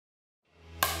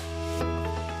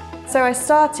So I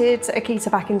started Akita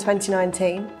back in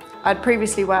 2019. I'd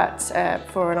previously worked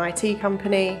for an IT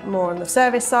company, more on the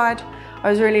service side. I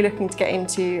was really looking to get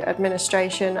into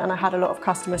administration and I had a lot of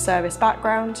customer service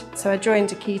background. So I joined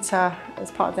Akita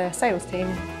as part of their sales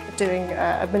team, doing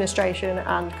administration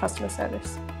and customer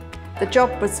service. The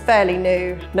job was fairly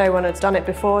new, no one had done it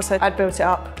before, so I'd built it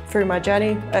up through my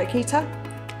journey at Akita.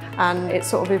 And it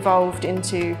sort of evolved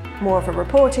into more of a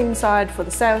reporting side for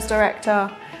the sales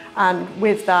director. And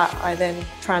with that, I then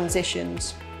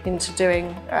transitioned into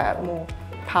doing more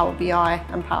Power BI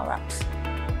and Power Apps.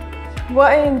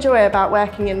 What I enjoy about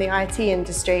working in the IT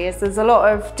industry is there's a lot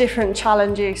of different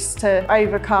challenges to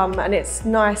overcome, and it's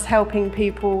nice helping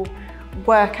people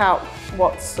work out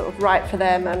what's sort of right for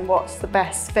them and what's the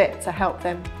best fit to help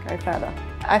them go further.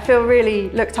 I feel really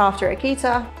looked after at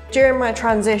Akita. During my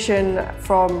transition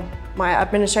from my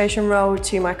administration role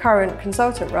to my current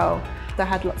consultant role, I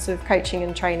had lots of coaching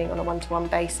and training on a one-to-one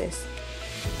basis.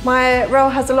 My role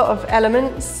has a lot of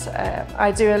elements.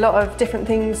 I do a lot of different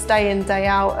things day in, day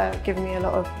out, giving me a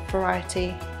lot of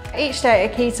variety. Each day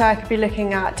at Akita I could be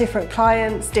looking at different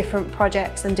clients, different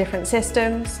projects and different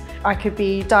systems. I could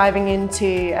be diving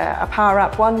into a Power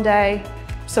App one day,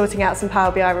 sorting out some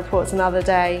Power BI reports another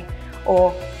day,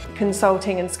 or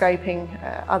consulting and scoping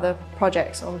other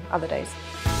projects on other days.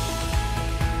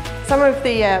 Some of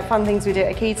the fun things we do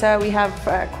at Akita, we have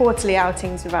quarterly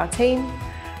outings with our team.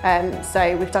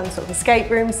 So we've done sort of escape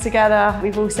rooms together.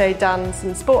 We've also done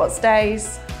some sports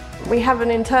days. We have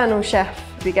an internal chef.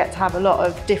 We get to have a lot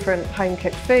of different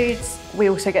home-cooked foods. We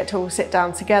also get to all sit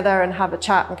down together and have a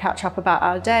chat and catch up about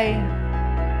our day.